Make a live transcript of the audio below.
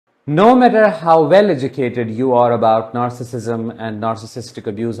No matter how well educated you are about narcissism and narcissistic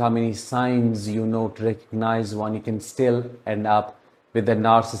abuse, how many signs you know to recognize one, you can still end up with a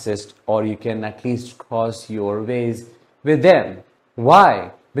narcissist, or you can at least cross your ways with them. Why?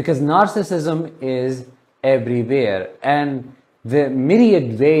 Because narcissism is everywhere, and the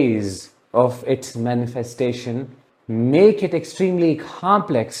myriad ways of its manifestation make it extremely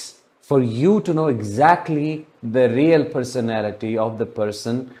complex for you to know exactly the real personality of the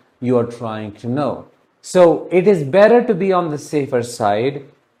person you are trying to know. So it is better to be on the safer side,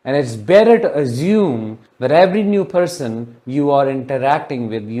 and it's better to assume that every new person you are interacting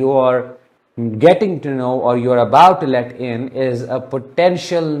with, you are getting to know, or you are about to let in is a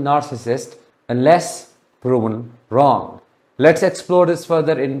potential narcissist unless proven wrong. Let's explore this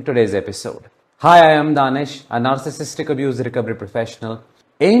further in today's episode. Hi, I am Danish, a narcissistic abuse recovery professional.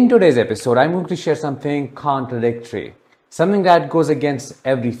 In today's episode, I'm going to share something contradictory, something that goes against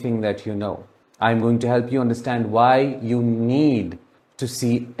everything that you know. I'm going to help you understand why you need to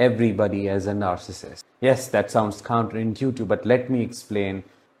see everybody as a narcissist. Yes, that sounds counterintuitive, but let me explain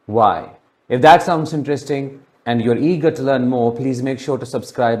why. If that sounds interesting and you're eager to learn more, please make sure to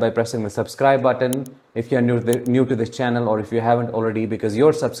subscribe by pressing the subscribe button if you're new to this channel, or if you haven't already, because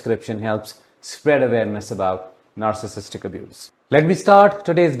your subscription helps spread awareness about narcissistic abuse. Let me start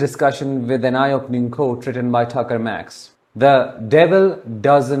today's discussion with an eye-opening quote written by Tucker Max. The devil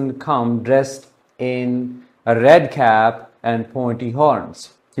doesn't come dressed in a red cap and pointy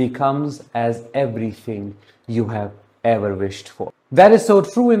horns. He comes as everything you have ever wished for. That is so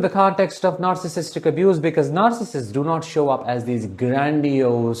true in the context of narcissistic abuse, because narcissists do not show up as these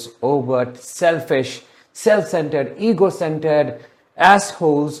grandiose, overt, selfish, self-centered, ego-centered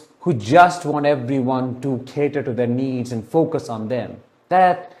assholes who just want everyone to cater to their needs and focus on them.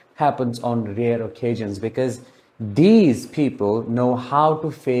 That happens on rare occasions because these people know how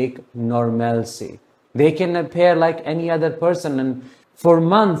to fake normalcy. They can appear like any other person, and for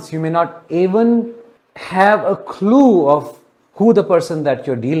months you may not even have a clue of who the person that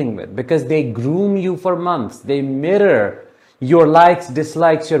you're dealing with, because they groom you for months. They mirror your likes,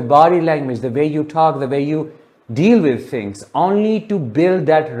 dislikes, your body language, the way you talk, the way you deal with things, only to build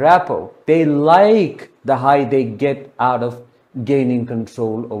that rapport. They like the high they get out of gaining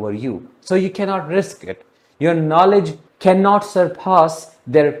control over you. So you cannot risk it. Your knowledge cannot surpass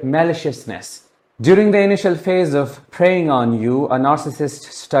their maliciousness. During the initial phase of preying on you, a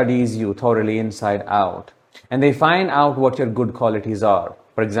narcissist studies you thoroughly inside out, and they find out what your good qualities are.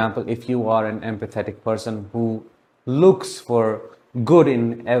 For example, if you are an empathetic person who looks for good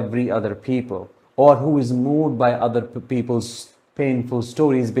in every other people, or who is moved by other people's painful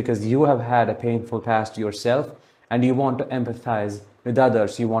stories because you have had a painful past yourself and you want to empathize with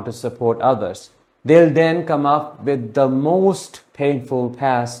others, you want to support others, they'll then come up with the most painful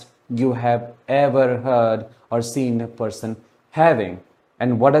past you have ever heard or seen a person having.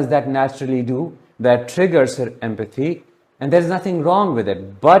 And what does that naturally do? That triggers her empathy, and there's nothing wrong with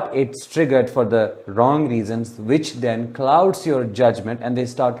it, but it's triggered for the wrong reasons, which then clouds your judgment, and they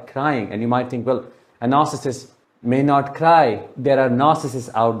start crying. And you might think, well, a narcissist may not cry. There are narcissists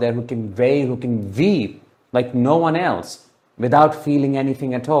out there who can wail, who can weep like no one else without feeling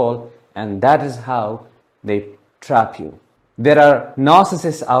anything at all, and that is how they trap you. There are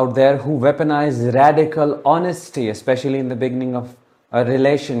narcissists out there who weaponize radical honesty, especially in the beginning of a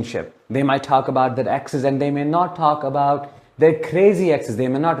relationship. They might talk about their exes, and they may not talk about their crazy exes. They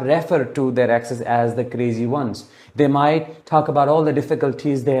may not refer to their exes as the crazy ones. They might talk about all the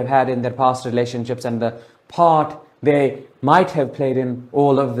difficulties they have had in their past relationships and the part they might have played in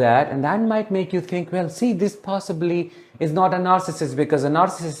all of that. And that might make you think, well, see, this possibly is not a narcissist, because a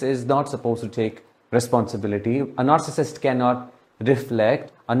narcissist is not supposed to take responsibility. A narcissist cannot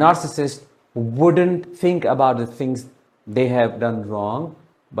reflect. A narcissist wouldn't think about the things they have done wrong,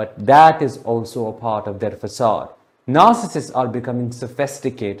 but that is also a part of their facade. Narcissists are becoming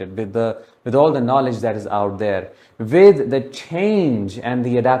sophisticated with all the knowledge that is out there. With the change and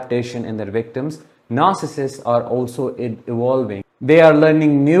the adaptation in their victims, narcissists are also evolving. They are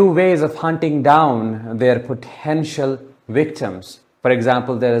learning new ways of hunting down their potential victims. For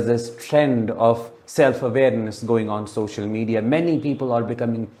example, there is this trend of self-awareness going on social media. Many people are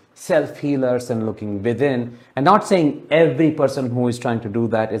becoming self-healers and looking within. And not saying every person who is trying to do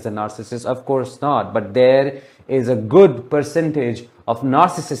that is a narcissist, of course not. But there is a good percentage of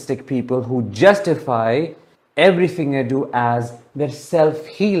narcissistic people who justify everything they do as their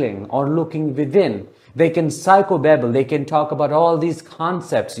self-healing or looking within. They can psychobabble, they can talk about all these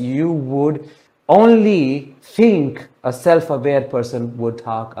concepts you would only think a self-aware person would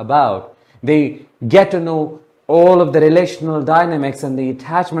talk about. They get to know all of the relational dynamics and the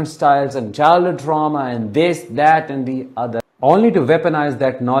attachment styles and childhood trauma and this, that, and the other, only to weaponize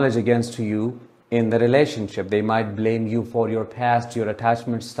that knowledge against you in the relationship. They might blame you for your past, your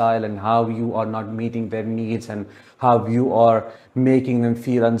attachment style, and how you are not meeting their needs, and how you are making them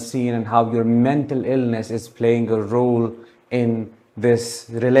feel unseen, and how your mental illness is playing a role in this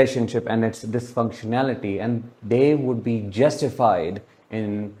relationship and its dysfunctionality. And they would be justified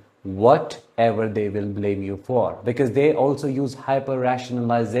in whatever they will blame you for, because they also use hyper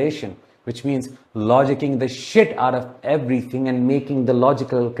rationalization, which means logicking the shit out of everything and making the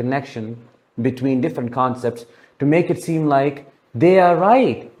logical connection between different concepts to make it seem like they are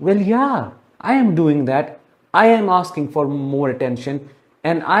right. Well, yeah, I am doing that. I am asking for more attention,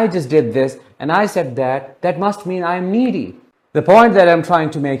 and I just did this and I said that. That must mean I am needy. The point that I'm trying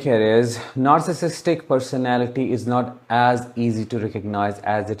to make here is narcissistic personality is not as easy to recognize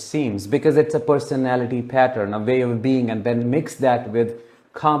as it seems, because it's a personality pattern, a way of being, and then mix that with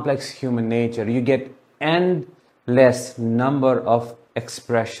complex human nature. You get endless number of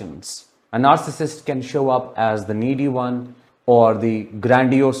expressions. A narcissist can show up as the needy one, or the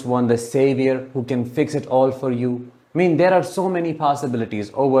grandiose one, the savior who can fix it all for you. I mean, there are so many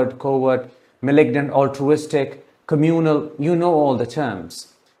possibilities: overt, covert, malignant, altruistic, communal, you know all the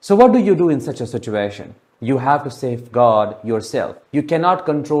terms. So what do you do in such a situation? You have to safeguard yourself. You cannot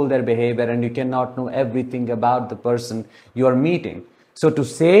control their behavior, and you cannot know everything about the person you are meeting. So to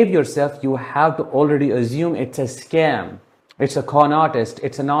save yourself, you have to already assume it's a scam. It's a con artist.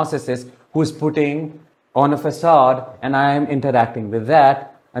 It's a narcissist who is putting on a facade, and I am interacting with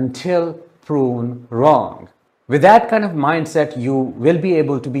that until proven wrong. With that kind of mindset, you will be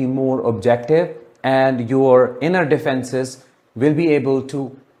able to be more objective, and your inner defenses will be able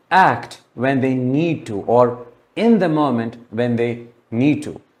to act when they need to, or in the moment when they need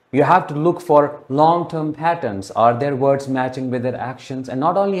to. You have to look for long-term patterns. Are their words matching with their actions? And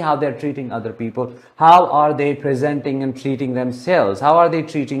not only how they're treating other people, how are they presenting and treating themselves? How are they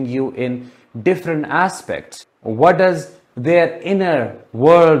treating you in different aspects? What does their inner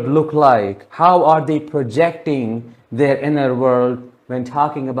world look like? How are they projecting their inner world when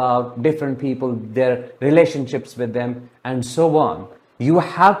talking about different people, their relationships with them, and so on? You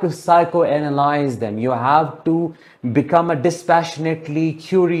have to psychoanalyze them. You have to become a dispassionately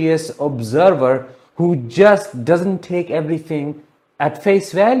curious observer who just doesn't take everything at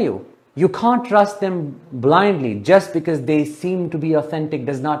face value. You can't trust them blindly. Just because they seem to be authentic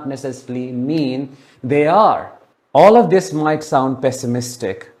does not necessarily mean they are. All of this might sound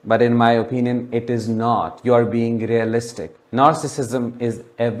pessimistic, but in my opinion, it is not. You are being realistic. Narcissism is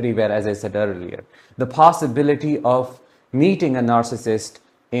everywhere, as I said earlier. The possibility of meeting a narcissist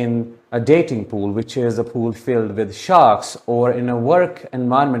in a dating pool, which is a pool filled with sharks, or in a work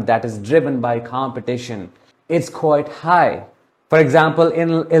environment that is driven by competition, it's quite high. For example,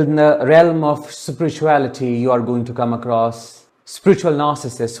 in the realm of spirituality, you are going to come across spiritual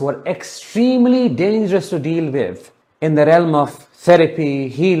narcissists who are extremely dangerous to deal with. In the realm of therapy,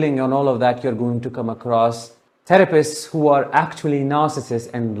 healing, and all of that, you're going to come across therapists who are actually narcissists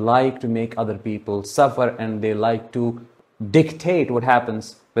and like to make other people suffer, and they like to dictate what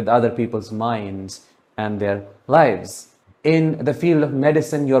happens with other people's minds and their lives. In the field of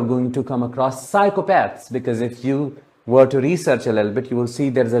medicine, you're going to come across psychopaths, because if you were to research a little bit, you will see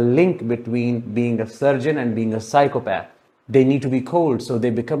there's a link between being a surgeon and being a psychopath. They need to be cold, so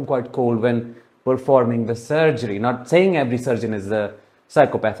they become quite cold when performing the surgery. Not saying every surgeon is a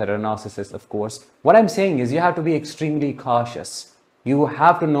psychopath or a narcissist, of course. What I'm saying is you have to be extremely cautious. You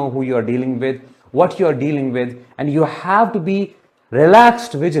have to know who you're dealing with, what you're dealing with, and you have to be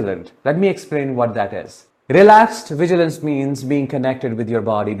relaxed vigilant. Let me explain what that is. Relaxed vigilance means being connected with your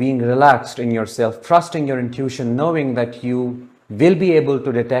body, being relaxed in yourself, trusting your intuition, knowing that you will be able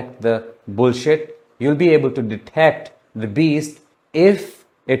to detect the bullshit. You'll be able to detect the beast if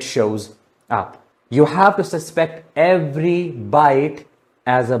it shows up. You have to suspect every bite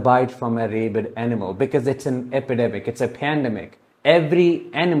as a bite from a rabid animal, because it's an epidemic, it's a pandemic. Every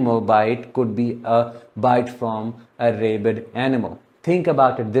animal bite could be a bite from a rabid animal. Think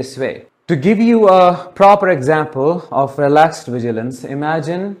about it this way. To give you a proper example of relaxed vigilance,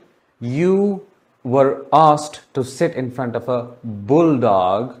 imagine you were asked to sit in front of a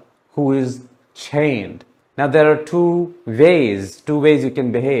bulldog who is chained. Now there are two ways you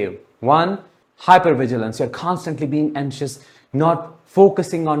can behave. One, hypervigilance. You're constantly being anxious, not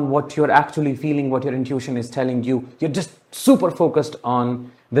focusing on what you're actually feeling, what your intuition is telling you. You're just super focused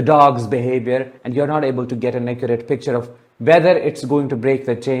on the dog's behavior, and you're not able to get an accurate picture of whether it's going to break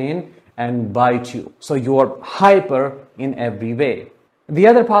the chain and bite you. So you're hyper in every way. The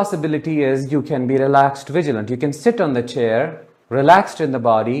other possibility is you can be relaxed vigilant. You can sit on the chair, relaxed in the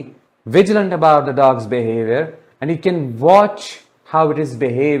body, vigilant about the dog's behavior, and you can watch how it is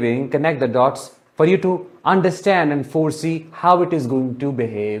behaving, connect the dots for you to understand and foresee how it is going to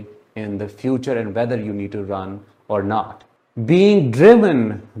behave in the future and whether you need to run or not. Being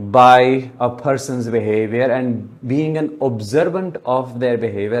driven by a person's behavior and being an observant of their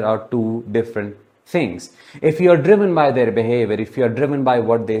behavior are two different things. If you are driven by their behavior, if you are driven by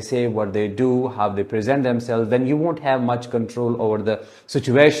what they say, what they do, how they present themselves, then you won't have much control over the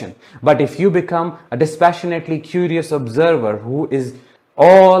situation. But if you become a dispassionately curious observer who is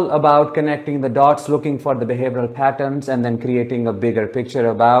all about connecting the dots, looking for the behavioral patterns, and then creating a bigger picture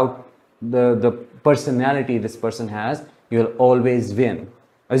about the personality this person has, you'll always win.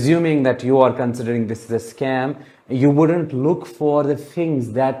 Assuming that you are considering this is a scam, you wouldn't look for the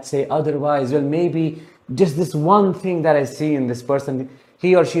things that say otherwise. Well, maybe just this one thing that I see in this person,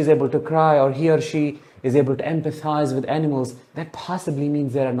 he or she is able to cry, or he or she is able to empathize with animals, that possibly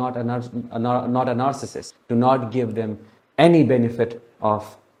means they are not a narcissist. Do not give them any benefit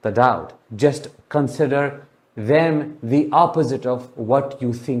of the doubt. Just consider them the opposite of what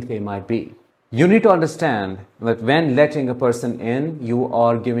you think they might be. You need to understand that when letting a person in, you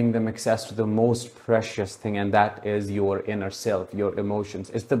are giving them access to the most precious thing, and that is your inner self, your emotions.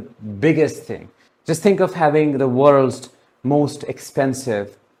 It's the biggest thing. Just think of having the world's most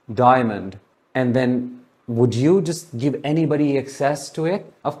expensive diamond, and then would you just give anybody access to it?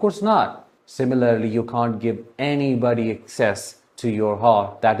 Of course not. Similarly, you can't give anybody access to your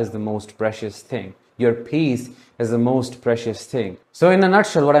heart. That is the most precious thing. Your peace is the most precious thing. So in a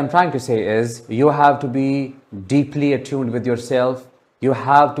nutshell, what I'm trying to say is you have to be deeply attuned with yourself. You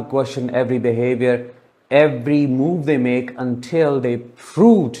have to question every behavior, every move they make until they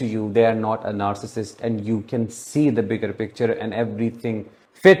prove to you they are not a narcissist, and you can see the bigger picture and everything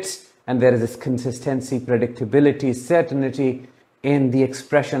fits, and there is this consistency, predictability, certainty in the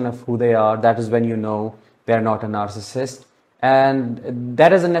expression of who they are. That is when you know they're not a narcissist. And that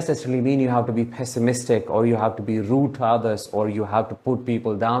doesn't necessarily mean you have to be pessimistic or you have to be rude to others or you have to put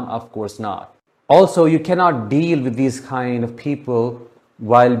people down. Of course not. Also, you cannot deal with these kind of people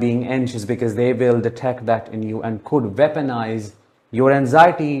while being anxious, because they will detect that in you and could weaponize your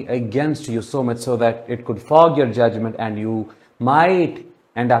anxiety against you so much so that it could fog your judgment and you might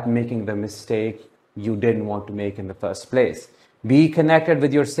end up making the mistake you didn't want to make in the first place. Be connected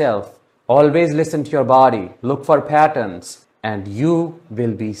with yourself. Always listen to your body. Look for patterns, and you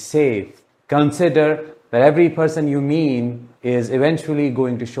will be safe. Consider that every person you meet is eventually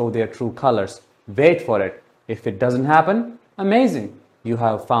going to show their true colors. Wait for it. If it doesn't happen, amazing. You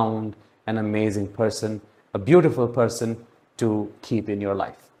have found an amazing person, a beautiful person to keep in your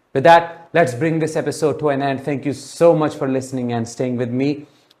life. With that, let's bring this episode to an end. Thank you so much for listening and staying with me.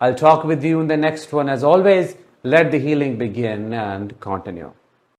 I'll talk with you in the next one. As always, let the healing begin and continue.